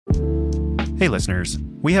Hey listeners,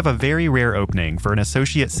 we have a very rare opening for an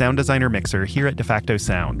associate sound designer mixer here at DeFacto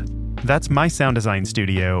Sound. That's my sound design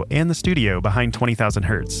studio and the studio behind 20,000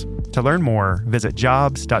 Hertz. To learn more, visit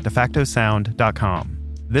jobs.defactosound.com.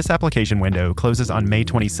 This application window closes on May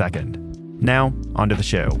 22nd. Now, onto the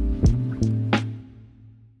show.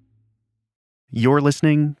 You're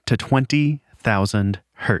listening to 20,000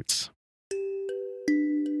 Hertz.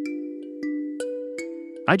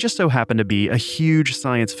 I just so happen to be a huge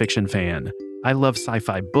science fiction fan. I love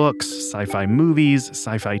sci-fi books, sci-fi movies,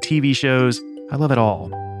 sci-fi TV shows. I love it all.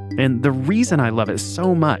 And the reason I love it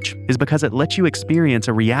so much is because it lets you experience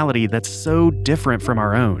a reality that's so different from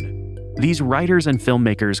our own. These writers and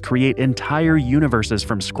filmmakers create entire universes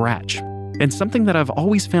from scratch. And something that I've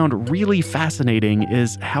always found really fascinating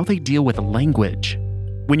is how they deal with language.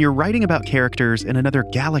 When you're writing about characters in another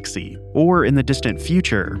galaxy or in the distant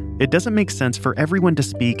future, it doesn't make sense for everyone to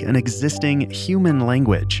speak an existing human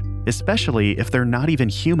language, especially if they're not even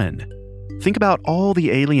human. Think about all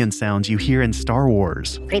the alien sounds you hear in Star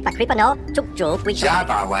Wars.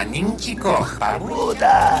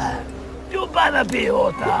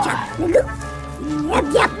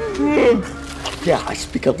 Yeah, I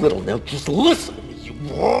speak a little now. Just listen to me.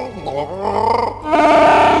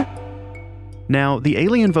 Now, the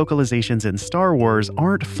alien vocalizations in Star Wars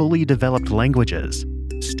aren't fully developed languages.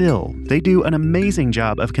 Still, they do an amazing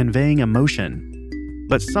job of conveying emotion.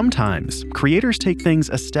 But sometimes, creators take things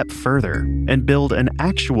a step further and build an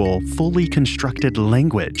actual, fully constructed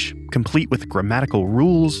language, complete with grammatical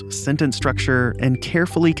rules, sentence structure, and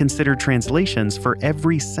carefully considered translations for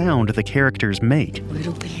every sound the characters make.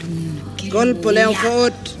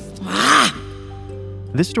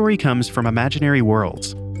 This story comes from Imaginary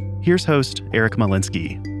Worlds. Here's host Eric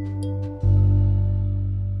Malinsky.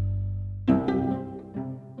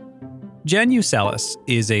 Jen Uselis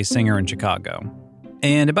is a singer in Chicago.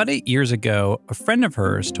 And about 8 years ago, a friend of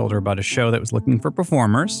hers told her about a show that was looking for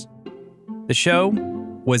performers. The show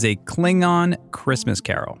was a Klingon Christmas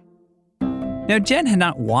Carol. Now, Jen had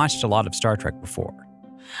not watched a lot of Star Trek before.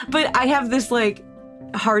 But I have this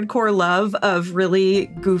hardcore love of really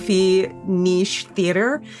goofy niche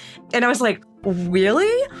theater. And I was like,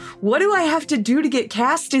 really? What do I have to do to get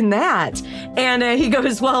cast in that? And he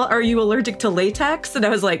goes, well, are you allergic to latex? And I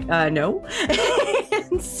was like, no.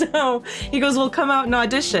 And so he goes, well, come out and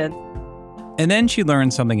audition. And then she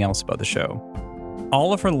learned something else about the show.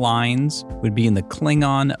 All of her lines would be in the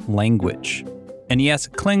Klingon language. And yes,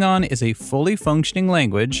 Klingon is a fully functioning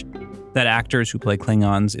language that actors who play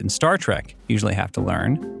Klingons in Star Trek usually have to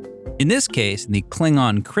learn. In this case, in the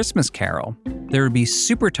Klingon Christmas Carol, there would be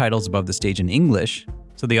super titles above the stage in English,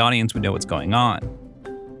 so the audience would know what's going on.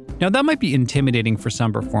 Now, that might be intimidating for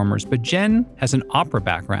some performers, but Jen has an opera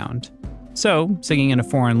background, so singing in a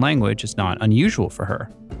foreign language is not unusual for her.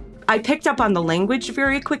 I picked up on the language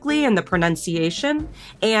very quickly and the pronunciation,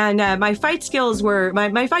 and my fight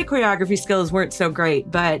choreography skills weren't so great,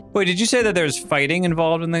 but... Wait, did you say that there's fighting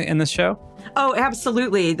involved in this show? Oh,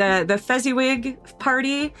 absolutely. The Fezziwig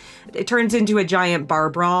party, it turns into a giant bar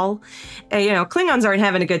brawl. Klingons aren't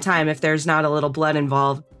having a good time if there's not a little blood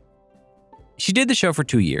involved. She did the show for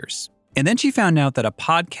 2 years, and then she found out that a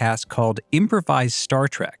podcast called Improvised Star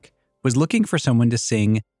Trek was looking for someone to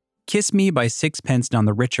sing Kiss Me by Sixpence None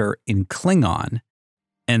the Richer in Klingon,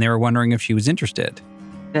 and they were wondering if she was interested.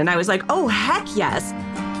 And I was like, oh, heck yes.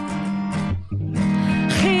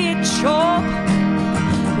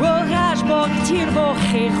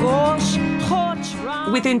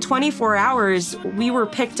 Within 24 hours, we were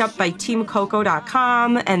picked up by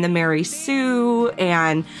TeamCoco.com and the Mary Sue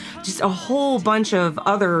and just a whole bunch of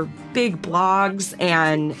other big blogs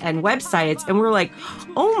and websites. And we were like,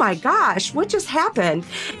 oh my gosh, what just happened?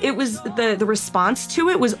 It was the response to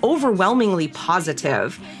it was overwhelmingly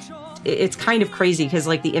positive. It's kind of crazy because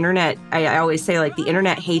the internet, I always say the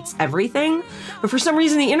internet hates everything, but for some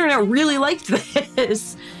reason the internet really liked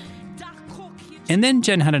this. And then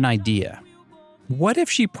Jen had an idea. What if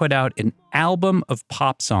she put out an album of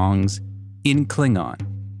pop songs in Klingon?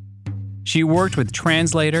 She worked with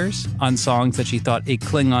translators on songs that she thought a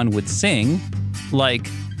Klingon would sing, like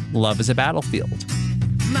Love is a Battlefield.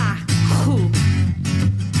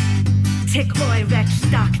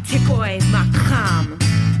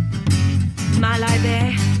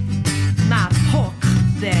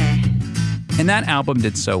 And that album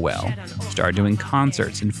did so well. Started doing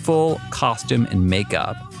concerts in full costume and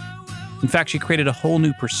makeup. In fact, she created a whole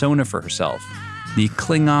new persona for herself, the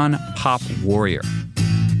Klingon pop warrior.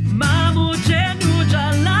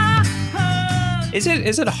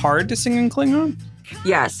 Is it hard to sing in Klingon?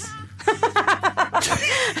 Yes.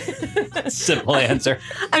 Simple answer.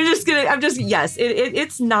 Yes,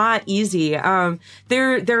 it's not easy.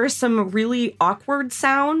 There are some really awkward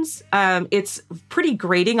sounds. It's pretty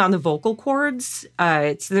grating on the vocal cords.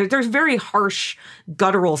 There's very harsh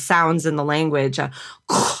guttural sounds in the language.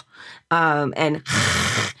 And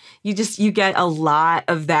you get a lot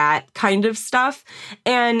of that kind of stuff.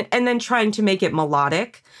 And then trying to make it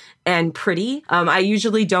melodic and pretty. I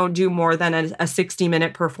usually don't do more than a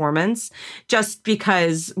 60-minute performance, just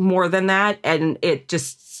because more than that, and it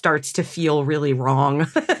just starts to feel really wrong.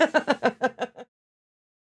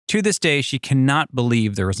 To this day, she cannot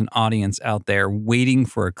believe there was an audience out there waiting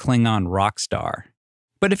for a Klingon rock star.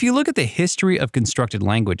 But if you look at the history of constructed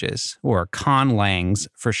languages, or conlangs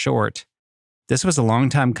for short, this was a long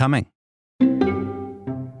time coming.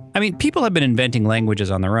 I mean, people have been inventing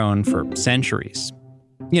languages on their own for centuries,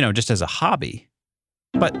 just as a hobby.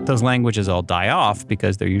 But those languages all die off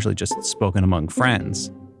because they're usually just spoken among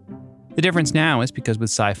friends. The difference now is because with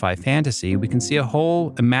sci-fi fantasy, we can see a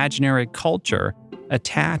whole imaginary culture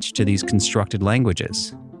attached to these constructed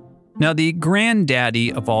languages. Now, the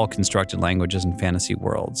granddaddy of all constructed languages in fantasy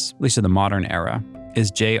worlds, at least in the modern era,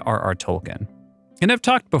 is J.R.R. Tolkien. And I've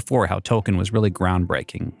talked before how Tolkien was really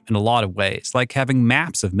groundbreaking in a lot of ways, like having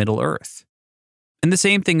maps of Middle-earth. And the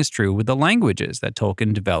same thing is true with the languages that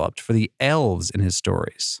Tolkien developed for the elves in his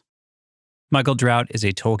stories. Michael Drout is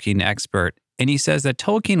a Tolkien expert, and he says that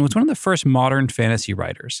Tolkien was one of the first modern fantasy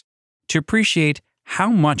writers to appreciate how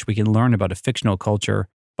much we can learn about a fictional culture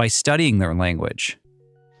by studying their language.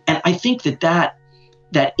 And I think that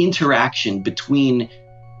interaction between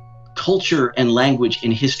culture and language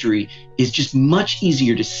in history is just much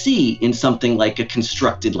easier to see in something like a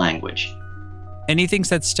constructed language. And he thinks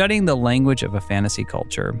that studying the language of a fantasy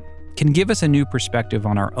culture can give us a new perspective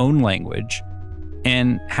on our own language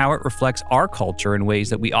and how it reflects our culture in ways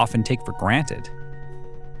that we often take for granted.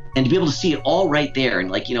 And to be able to see it all right there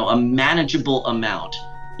in a manageable amount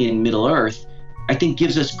in Middle-earth, I think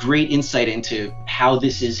gives us great insight into how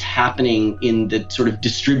this is happening in the sort of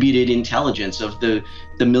distributed intelligence of the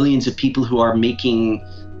millions of people who are making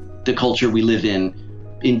the culture we live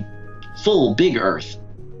in full big Earth.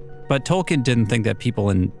 But Tolkien didn't think that people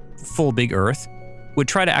in full big Earth would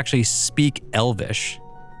try to actually speak Elvish.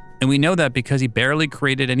 And we know that because he barely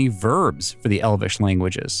created any verbs for the Elvish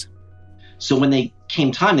languages. So when they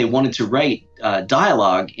came time, they wanted to write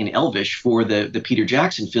dialogue in Elvish for the Peter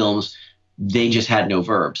Jackson films. They just had no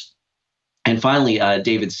verbs. And finally,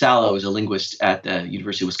 David Sallow is a linguist at the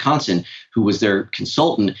University of Wisconsin who was their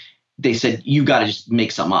consultant. They said, you got to just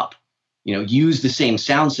make some up. Use the same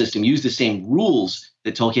sound system, use the same rules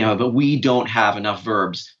that Tolkien had, but we don't have enough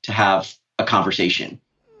verbs to have a conversation.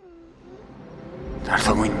 What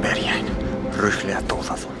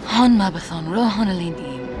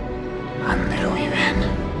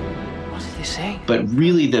did they say? But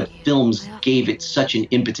really, the films gave it such an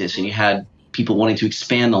impetus, and you had people wanting to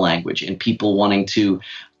expand the language and people wanting to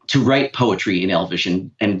write poetry in Elvish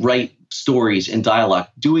and write stories and dialogue,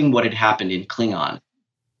 doing what had happened in Klingon.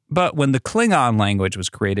 But when the Klingon language was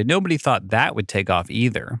created, nobody thought that would take off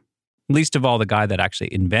either. Least of all the guy that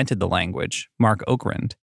actually invented the language, Mark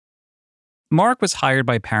Okrand. Mark was hired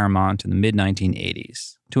by Paramount in the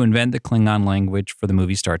mid-1980s to invent the Klingon language for the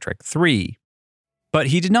movie Star Trek III. But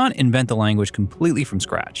he did not invent the language completely from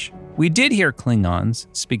scratch. We did hear Klingons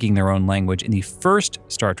speaking their own language in the first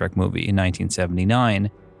Star Trek movie in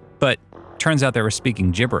 1979, but turns out they were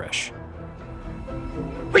speaking gibberish.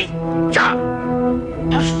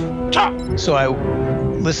 So I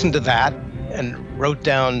listened to that and wrote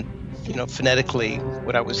down, phonetically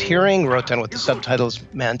what I was hearing, wrote down what the subtitles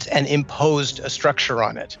meant, and imposed a structure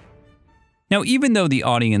on it. Now, even though the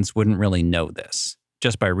audience wouldn't really know this,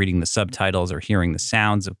 just by reading the subtitles or hearing the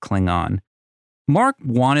sounds of Klingon, Mark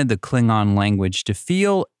wanted the Klingon language to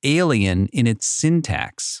feel alien in its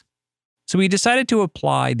syntax. So he decided to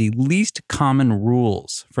apply the least common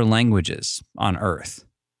rules for languages on Earth.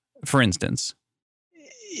 For instance,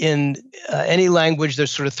 in any language,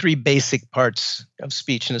 there's sort of three basic parts of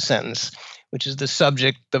speech in a sentence, which is the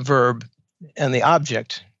subject, the verb, and the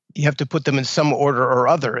object. You have to put them in some order or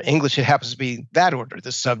other. English, it happens to be that order,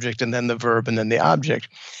 the subject and then the verb and then the object.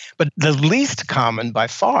 But the least common by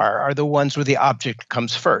far are the ones where the object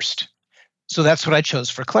comes first. So that's what I chose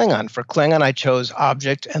for Klingon. For Klingon, I chose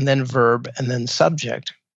object and then verb and then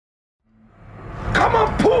subject.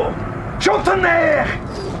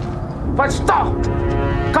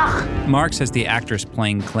 Mark says the actors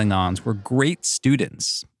playing Klingons were great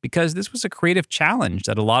students because this was a creative challenge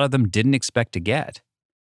that a lot of them didn't expect to get.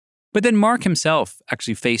 But then Mark himself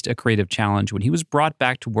actually faced a creative challenge when he was brought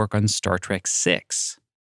back to work on Star Trek VI.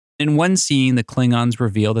 In one scene, the Klingons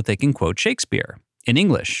reveal that they can quote Shakespeare in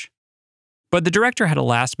English. But the director had a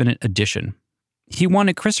last-minute addition. He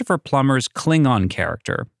wanted Christopher Plummer's Klingon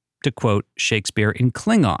character to quote Shakespeare in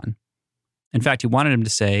Klingon. In fact, he wanted him to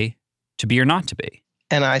say, "to be or not to be."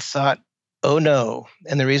 And I thought, oh no.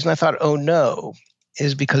 And the reason I thought, oh no,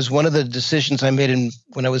 is because one of the decisions I made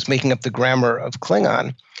when I was making up the grammar of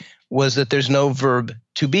Klingon was that there's no verb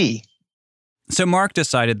to be. So Mark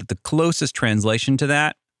decided that the closest translation to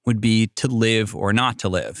that would be to live or not to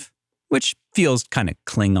live, which feels kind of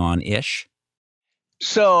Klingon-ish.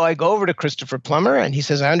 So I go over to Christopher Plummer and he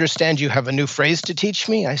says, I understand you have a new phrase to teach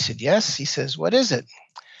me. I said, yes. He says, what is it?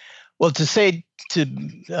 Well, to say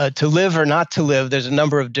to live or not to live, there's a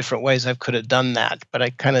number of different ways I could have done that, but I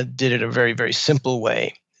kind of did it a very, very simple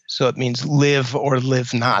way. So it means live or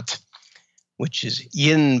live not, which is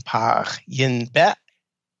yin pa, yin bet.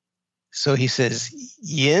 So he says,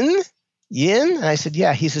 yin? And I said,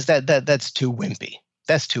 yeah. He says, that's too wimpy.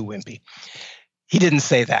 That's too wimpy. He didn't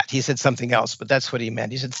say that. He said something else, but that's what he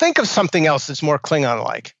meant. He said, think of something else that's more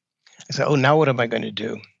Klingon-like. I said, oh, now what am I going to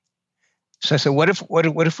do? So I said, what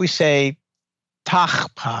if we say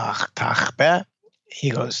tach pach tach be? He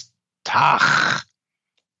goes, tach.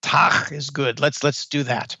 Tach is good. Let's do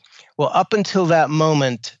that. Well, up until that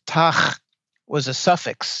moment, tach was a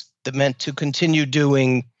suffix that meant to continue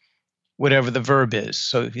doing whatever the verb is.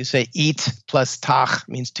 So if you say eat plus tach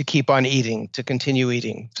means to keep on eating, to continue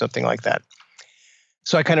eating, something like that.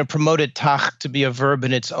 So I kind of promoted tach to be a verb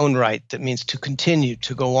in its own right. That means to continue,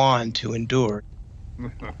 to go on, to endure.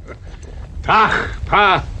 Tach,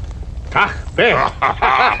 pa, tach, be.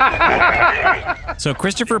 So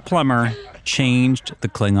Christopher Plummer changed the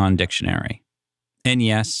Klingon dictionary. And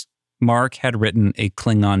yes, Mark had written a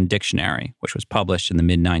Klingon dictionary, which was published in the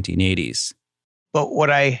mid-1980s. But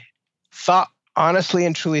what I honestly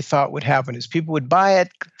and truly thought would happen is people would buy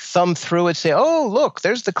it, thumb through it, say, oh, look,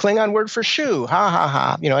 there's the Klingon word for shoe, ha, ha,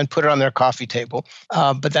 ha, and put it on their coffee table.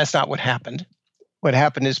 But that's not what happened. What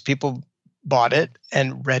happened is people bought it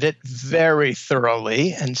and read it very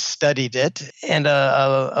thoroughly and studied it. And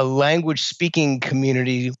a language speaking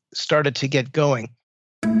community started to get going.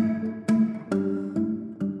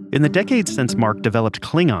 In the decades since Mark developed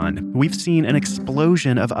Klingon, we've seen an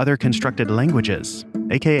explosion of other constructed languages,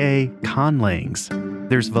 aka conlangs.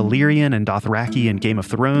 There's Valyrian and Dothraki in Game of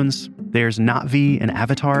Thrones, there's Na'vi in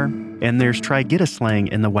Avatar, and there's Trigitta slang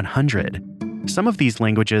in the 100. Some of these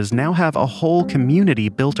languages now have a whole community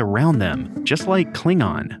built around them, just like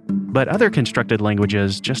Klingon. But other constructed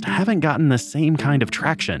languages just haven't gotten the same kind of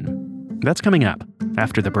traction. That's coming up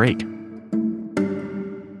after the break.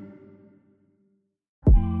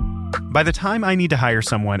 By the time I need to hire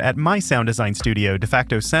someone at my sound design studio,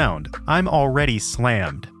 DeFacto Sound, I'm already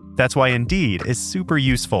slammed. That's why Indeed is super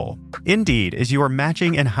useful. Indeed is your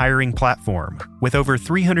matching and hiring platform. With over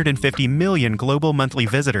 350 million global monthly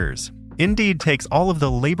visitors, Indeed takes all of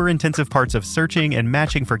the labor-intensive parts of searching and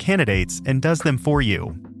matching for candidates and does them for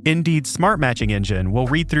you. Indeed's Smart Matching engine will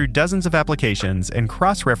read through dozens of applications and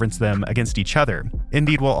cross-reference them against each other.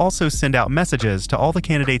 Indeed will also send out messages to all the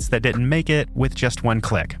candidates that didn't make it with just one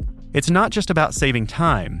click. It's not just about saving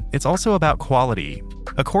time, it's also about quality.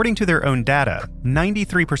 According to their own data,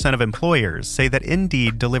 93% of employers say that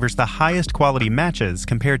Indeed delivers the highest quality matches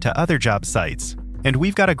compared to other job sites. And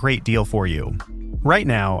we've got a great deal for you. Right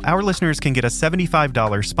now, our listeners can get a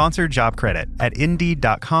 $75 sponsored job credit at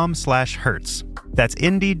Indeed.com/Hertz. That's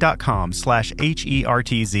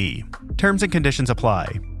Indeed.com/HERTZ. Terms and conditions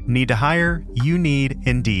apply. Need to hire? You need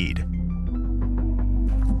Indeed.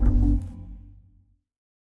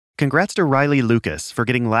 Congrats to Riley Lucas for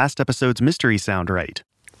getting last episode's mystery sound right.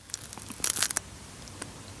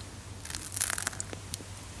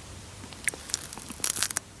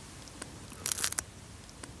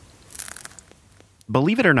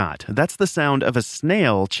 Believe it or not, that's the sound of a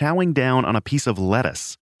snail chowing down on a piece of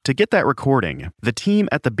lettuce. To get that recording, the team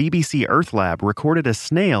at the BBC Earth Lab recorded a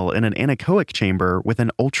snail in an anechoic chamber with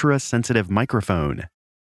an ultra-sensitive microphone.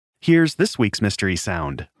 Here's this week's mystery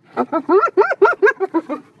sound.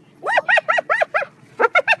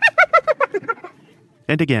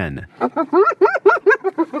 And again.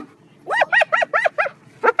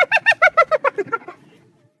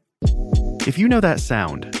 If you know that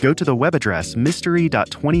sound, go to the web address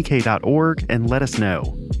mystery.20k.org and let us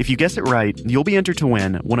know. If you guess it right, you'll be entered to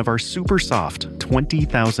win one of our super soft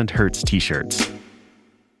 20,000 Hertz t-shirts.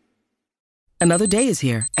 Another day is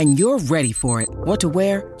here, and you're ready for it. What to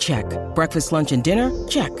wear? Check. Breakfast, lunch, and dinner?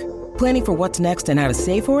 Check. Planning for what's next and how to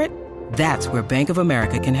save for it? That's where Bank of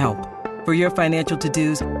America can help. For your financial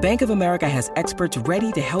to-dos, Bank of America has experts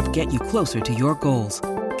ready to help get you closer to your goals.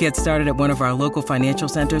 Get started at one of our local financial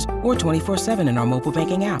centers or 24/7 in our mobile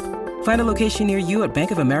banking app. Find a location near you at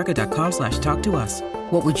bankofamerica.com/talktous.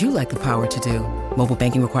 What would you like the power to do? Mobile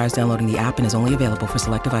banking requires downloading the app and is only available for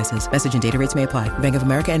select devices. Message and data rates may apply. Bank of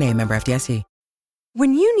America N.A., member FDIC.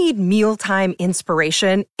 When you need mealtime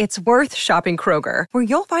inspiration, it's worth shopping Kroger, where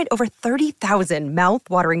you'll find over 30,000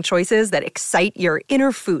 mouth-watering choices that excite your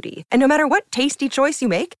inner foodie. And no matter what tasty choice you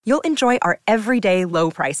make, you'll enjoy our everyday low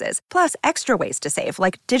prices, plus extra ways to save,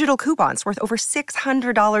 like digital coupons worth over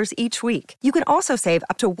 $600 each week. You can also save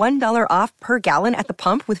up to $1 off per gallon at the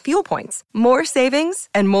pump with fuel points. More savings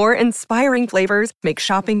and more inspiring flavors make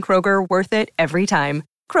shopping Kroger worth it every time.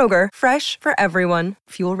 Kroger, fresh for everyone.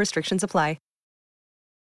 Fuel restrictions apply.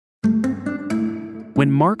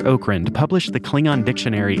 When Mark Okrand published the Klingon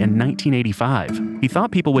Dictionary in 1985, he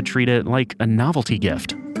thought people would treat it like a novelty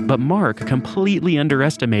gift. But Mark completely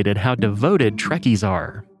underestimated how devoted Trekkies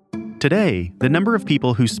are. Today, the number of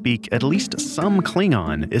people who speak at least some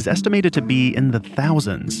Klingon is estimated to be in the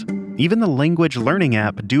thousands. Even the language learning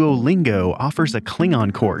app Duolingo offers a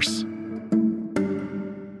Klingon course.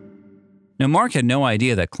 Now, Mark had no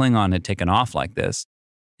idea that Klingon had taken off like this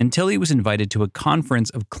until he was invited to a conference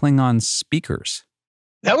of Klingon speakers.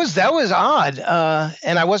 That was odd,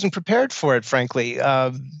 and I wasn't prepared for it, frankly,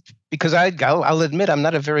 because I'll admit I'm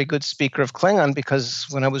not a very good speaker of Klingon, because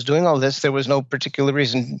when I was doing all this, there was no particular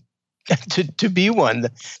reason to be one.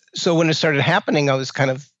 So when it started happening, I was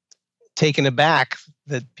kind of taken aback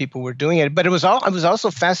that people were doing it. But it was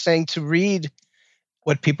also fascinating to read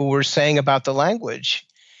what people were saying about the language.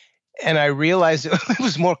 And I realized it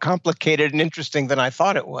was more complicated and interesting than I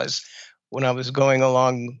thought it was when I was going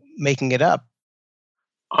along making it up.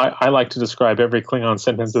 I like to describe every Klingon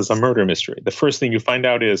sentence as a murder mystery. The first thing you find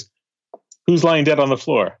out is who's lying dead on the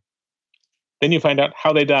floor. Then you find out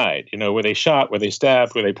how they died. Were they shot? Were they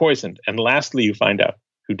stabbed? Were they poisoned? And lastly, you find out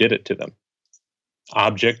who did it to them.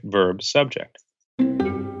 Object, verb, subject.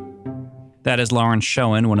 That is Lawrence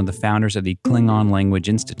Schoen, one of the founders of the Klingon Language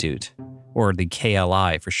Institute, or the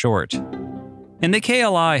KLI for short. And the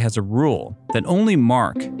KLI has a rule that only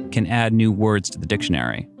Mark can add new words to the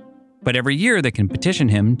dictionary. But every year they can petition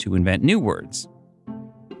him to invent new words.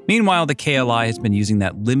 Meanwhile, the KLI has been using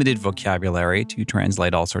that limited vocabulary to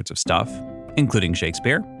translate all sorts of stuff, including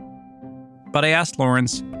Shakespeare. But I asked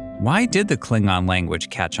Lawrence, why did the Klingon language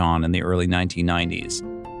catch on in the early 1990s?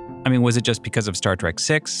 I mean, was it just because of Star Trek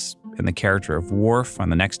VI and the character of Worf on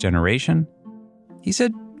The Next Generation? He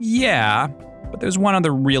said, yeah, but there's one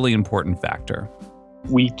other really important factor.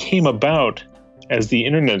 We came about as the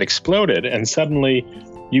internet exploded, and suddenly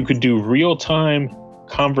you could do real-time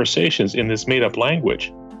conversations in this made-up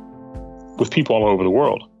language with people all over the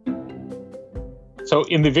world. So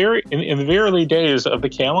in the very early days of the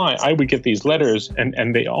KLI, I would get these letters,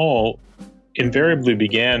 and they all invariably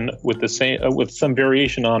began with the same with some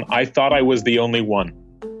variation on "I thought I was the only one,"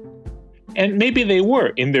 and maybe they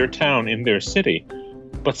were in their town, in their city,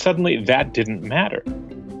 but suddenly that didn't matter.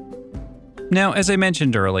 Now, as I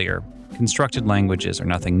mentioned earlier, constructed languages are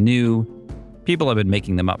nothing new. People have been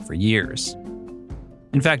making them up for years.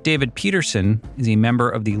 In fact, David Peterson is a member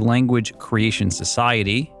of the Language Creation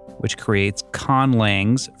Society, which creates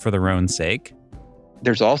conlangs for their own sake.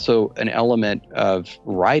 There's also an element of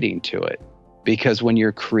writing to it, because when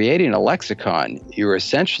you're creating a lexicon, you're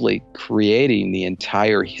essentially creating the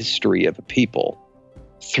entire history of a people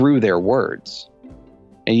through their words.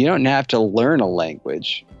 And you don't have to learn a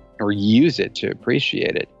language or use it to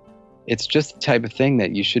appreciate it. It's just the type of thing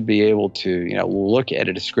that you should be able to, look at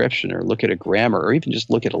a description or look at a grammar or even just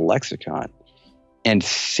look at a lexicon and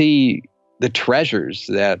see the treasures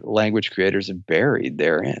that language creators have buried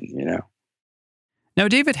therein, Now,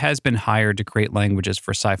 David has been hired to create languages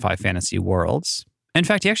for sci-fi fantasy worlds. In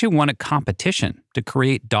fact, he actually won a competition to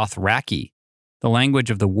create Dothraki, the language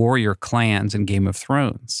of the warrior clans in Game of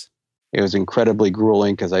Thrones. It was incredibly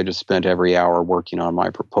grueling because I just spent every hour working on my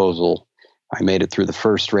proposal. I made it through the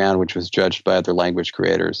first round, which was judged by other language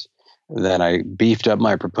creators. Then I beefed up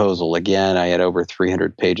my proposal again. I had over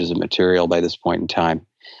 300 pages of material by this point in time.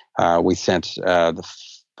 We sent the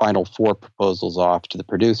final 4 proposals off to the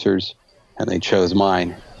producers, and they chose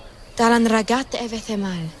mine.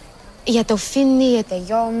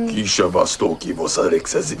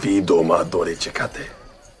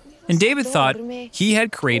 And David thought he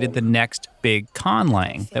had created the next big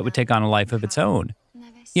conlang that would take on a life of its own.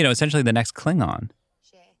 Essentially the next Klingon.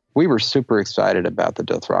 We were super excited about the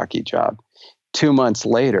Dothraki job. 2 months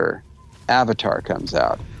later, Avatar comes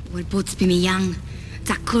out.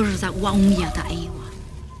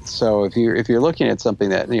 So if you're looking at something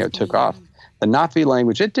that took off, the Na'vi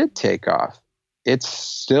language, it did take off. It's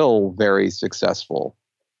still very successful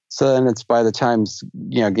So then it's by the time,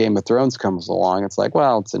 Game of Thrones comes along, it's like,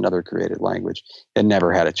 well, it's another created language. It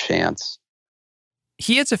never had a chance.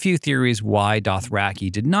 He has a few theories why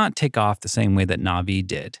Dothraki did not take off the same way that Na'vi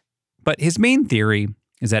did. But his main theory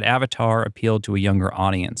is that Avatar appealed to a younger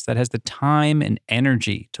audience that has the time and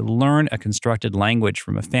energy to learn a constructed language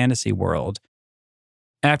from a fantasy world.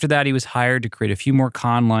 After that, he was hired to create a few more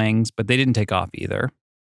conlangs, but they didn't take off either.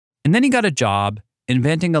 And then he got a job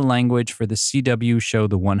inventing a language for the CW show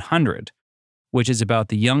The 100, which is about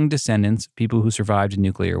the young descendants of people who survived a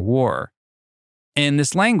nuclear war. And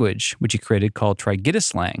this language, which he created called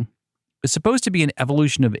Trigitislang, is supposed to be an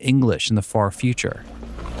evolution of English in the far future.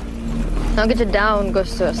 I'll get you down,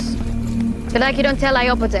 Gustus. Like you don't tell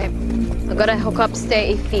Iopote. I gotta hook up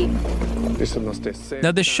stay ifi.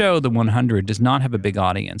 Now, this show, The 100, does not have a big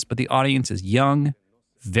audience, but the audience is young,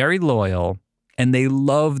 very loyal, and they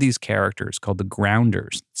love these characters called the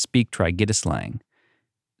Grounders that speak Trigitislang.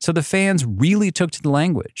 So the fans really took to the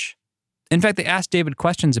language. In fact, they asked David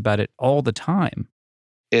questions about it all the time.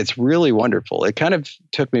 It's really wonderful. It kind of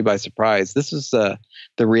took me by surprise. This is the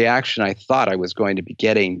reaction I thought I was going to be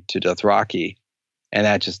getting to Dothraki, and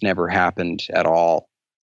that just never happened at all.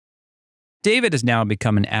 David has now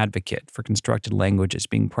become an advocate for constructed languages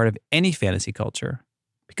being part of any fantasy culture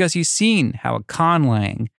because he's seen how a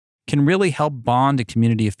conlang can really help bond a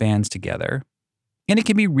community of fans together, and it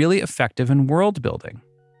can be really effective in world building.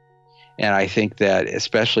 And I think that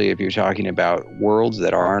especially if you're talking about worlds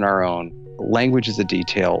that aren't our own, language is a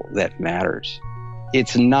detail that matters.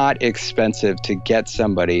 It's not expensive to get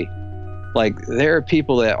somebody. Like, there are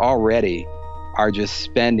people that already are just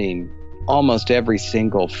spending almost every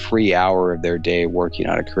single free hour of their day working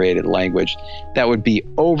on a created language that would be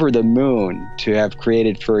over the moon to have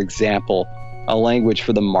created, for example, a language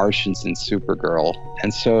for the Martians in Supergirl.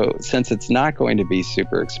 And so since it's not going to be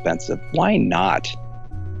super expensive, why not?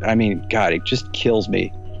 I mean, God, it just kills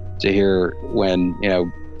me to hear when,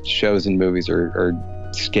 shows and movies are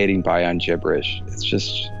skating by on gibberish. It's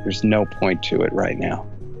just, there's no point to it right now.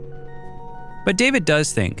 But David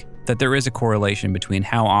does think that there is a correlation between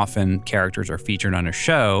how often characters are featured on a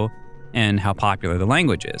show and how popular the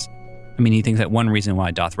language is. I mean, he thinks that one reason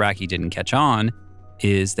why Dothraki didn't catch on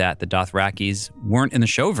is that the Dothrakis weren't in the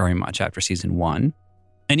show very much after season 1.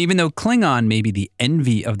 And even though Klingon may be the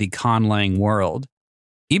envy of the conlang world,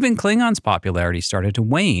 even Klingon's popularity started to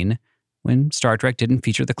wane when Star Trek didn't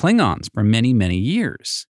feature the Klingons for many, many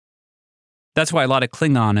years. That's why a lot of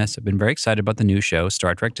Klingonists have been very excited about the new show,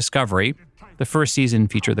 Star Trek Discovery. The first season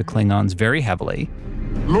featured the Klingons very heavily.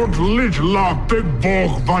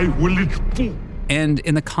 And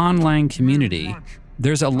in the conlang community,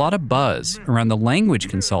 there's a lot of buzz around the language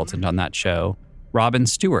consultant on that show, Robin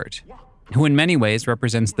Stewart, who in many ways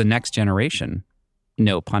represents the next generation,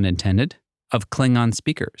 no pun intended, of Klingon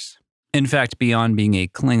speakers. In fact, beyond being a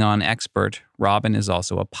Klingon expert, Robin is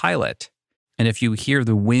also a pilot. And if you hear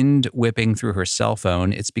the wind whipping through her cell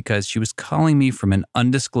phone, it's because she was calling me from an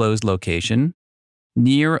undisclosed location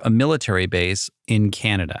near a military base in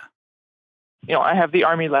Canada. I have the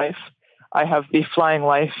Army life, I have the flying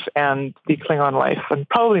life, and the Klingon life, and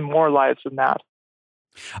probably more lives than that.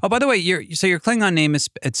 Oh, by the way, your Klingon name is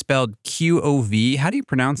spelled Qov. How do you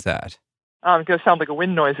pronounce that? It's going to sound like a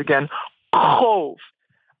wind noise again. Qov.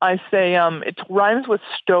 I say it rhymes with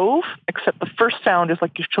stove, except the first sound is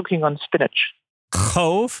like you're choking on spinach.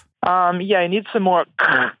 Qov? Yeah, you need some more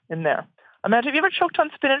in there. Imagine, have you ever choked on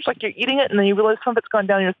spinach, like you're eating it and then you realize some of it's gone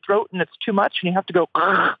down your throat and it's too much and you have to go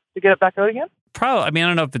to get it back out again? Probably. I mean, I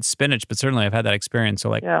don't know if it's spinach, but certainly I've had that experience. So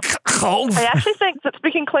like, yeah. I actually think that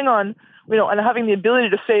speaking Klingon, and having the ability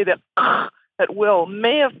to say that at will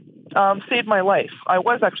may have saved my life. I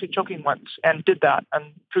was actually choking once and did that, and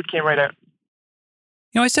food came right out.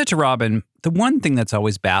 I said to Robin, the one thing that's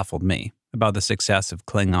always baffled me about the success of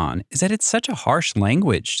Klingon is that it's such a harsh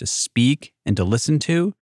language to speak and to listen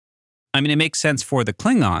to. I mean, it makes sense for the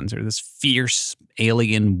Klingons, or this fierce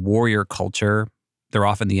alien warrior culture. They're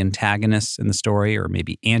often the antagonists in the story, or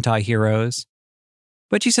maybe anti-heroes.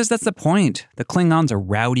 But she says that's the point. The Klingons are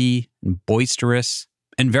rowdy and boisterous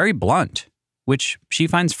and very blunt, which she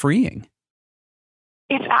finds freeing.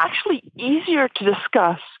 It's actually easier to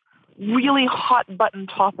discuss really hot-button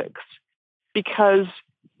topics because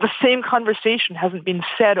the same conversation hasn't been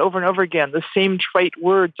said over and over again. The same trite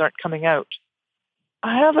words aren't coming out.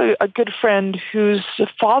 I have a good friend whose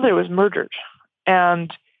father was murdered,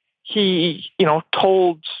 and he,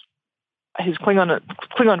 told his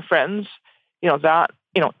Klingon friends, that,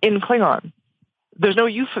 in Klingon. There's no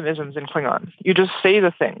euphemisms in Klingon. You just say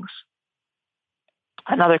the things.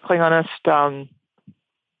 Another Klingonist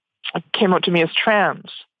came out to me as trans.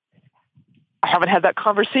 I haven't had that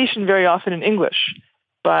conversation very often in English.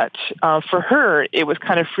 But for her, it was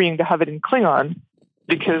kind of freeing to have it in Klingon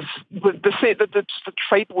because the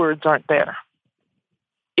trite words aren't there.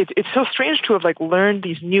 It's so strange to have learned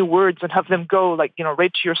these new words and have them go right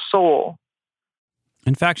to your soul.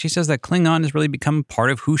 In fact, she says that Klingon has really become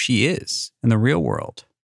part of who she is in the real world.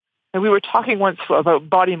 And we were talking once about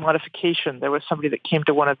body modification. There was somebody that came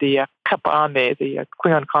to one of the Kapa'ame, the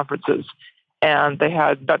Klingon conferences, and they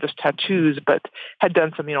had not just tattoos, but had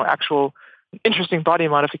done some, actual interesting body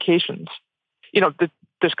modifications.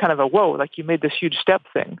 There's kind of a whoa, you made this huge step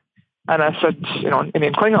thing. And I said,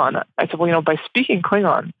 in Klingon, I said, well, by speaking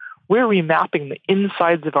Klingon, we're remapping the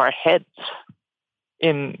insides of our heads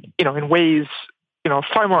in ways,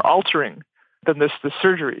 far more altering than the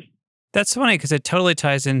surgery. That's funny because it totally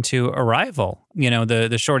ties into Arrival.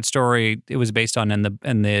 The short story it was based on in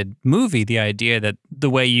the movie, the idea that the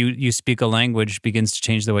way you speak a language begins to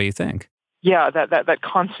change the way you think. Yeah, that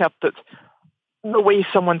concept that the way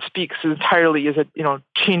someone speaks entirely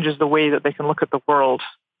changes the way that they can look at the world.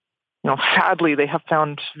 Sadly, they have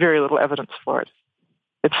found very little evidence for it.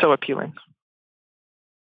 It's so appealing.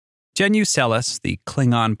 Jen Ucelis, the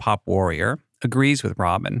Klingon pop warrior, agrees with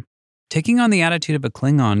Robin. Taking on the attitude of a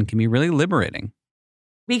Klingon can be really liberating.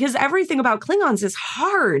 Because everything about Klingons is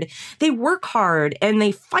hard. They work hard and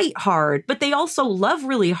they fight hard, but they also love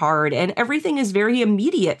really hard, and everything is very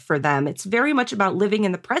immediate for them. It's very much about living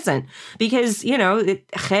in the present because, today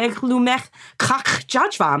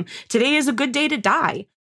is a good day to die.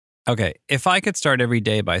 Okay, if I could start every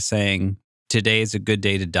day by saying, today is a good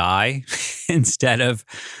day to die, instead of,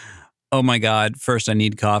 oh my God, first I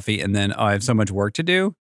need coffee and then, I have so much work to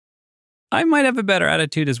do, I might have a better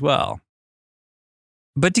attitude as well.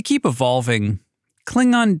 But to keep evolving,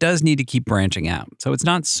 Klingon does need to keep branching out, so it's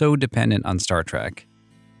not so dependent on Star Trek.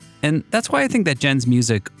 And that's why I think that Jen's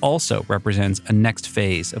music also represents a next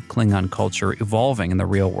phase of Klingon culture evolving in the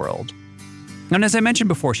real world. And as I mentioned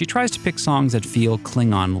before, she tries to pick songs that feel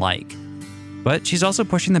Klingon-like. But she's also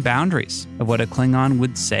pushing the boundaries of what a Klingon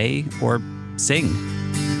would say or sing.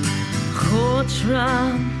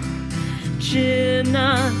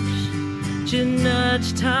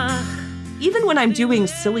 Even when I'm doing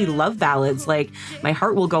silly love ballads like My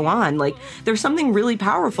Heart Will Go On, there's something really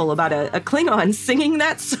powerful about a Klingon singing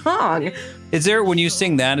that song. Is there, when you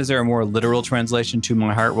sing that, is there a more literal translation to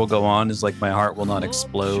My Heart Will Go On? Is my heart will not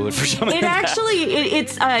explode or something? It actually,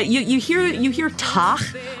 it's you hear tach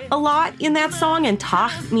a lot in that song, and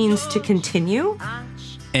tach means to continue.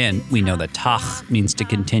 And we know that tach means to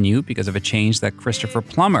continue because of a change that Christopher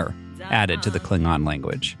Plummer added to the Klingon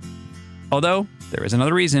language. Although, there is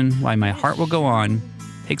another reason why My Heart Will Go On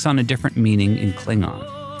takes on a different meaning in Klingon.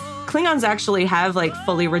 Klingons actually have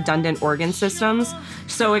fully redundant organ systems,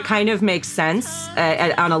 so it kind of makes sense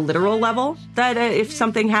on a literal level that if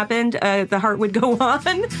something happened, the heart would go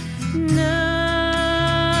on.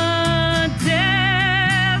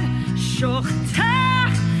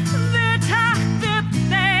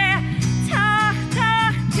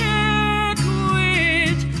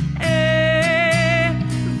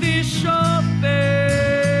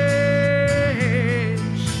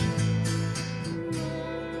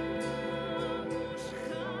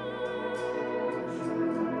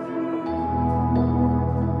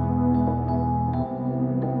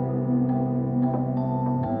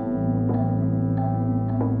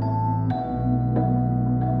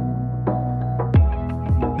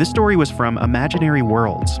 This story was from Imaginary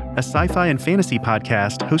Worlds, a sci-fi and fantasy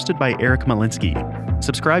podcast hosted by Eric Malinsky.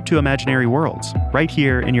 Subscribe to Imaginary Worlds right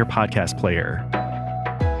here in your podcast player.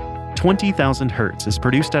 20,000 Hertz is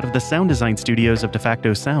produced out of the sound design studios of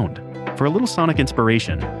DeFacto Sound. For a little sonic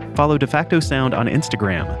inspiration, follow DeFacto Sound on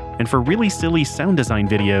Instagram. And for really silly sound design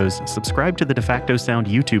videos, subscribe to the DeFacto Sound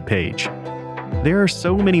YouTube page. There are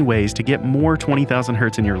so many ways to get more 20,000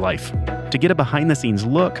 Hertz in your life. To get a behind-the-scenes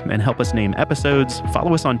look and help us name episodes,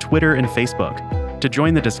 follow us on Twitter and Facebook. To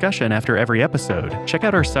join the discussion after every episode, check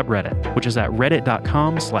out our subreddit, which is at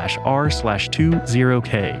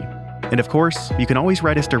reddit.com/r/20k. And of course, you can always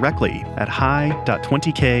write us directly at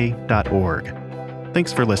hi.20k.org.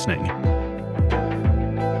 Thanks for listening.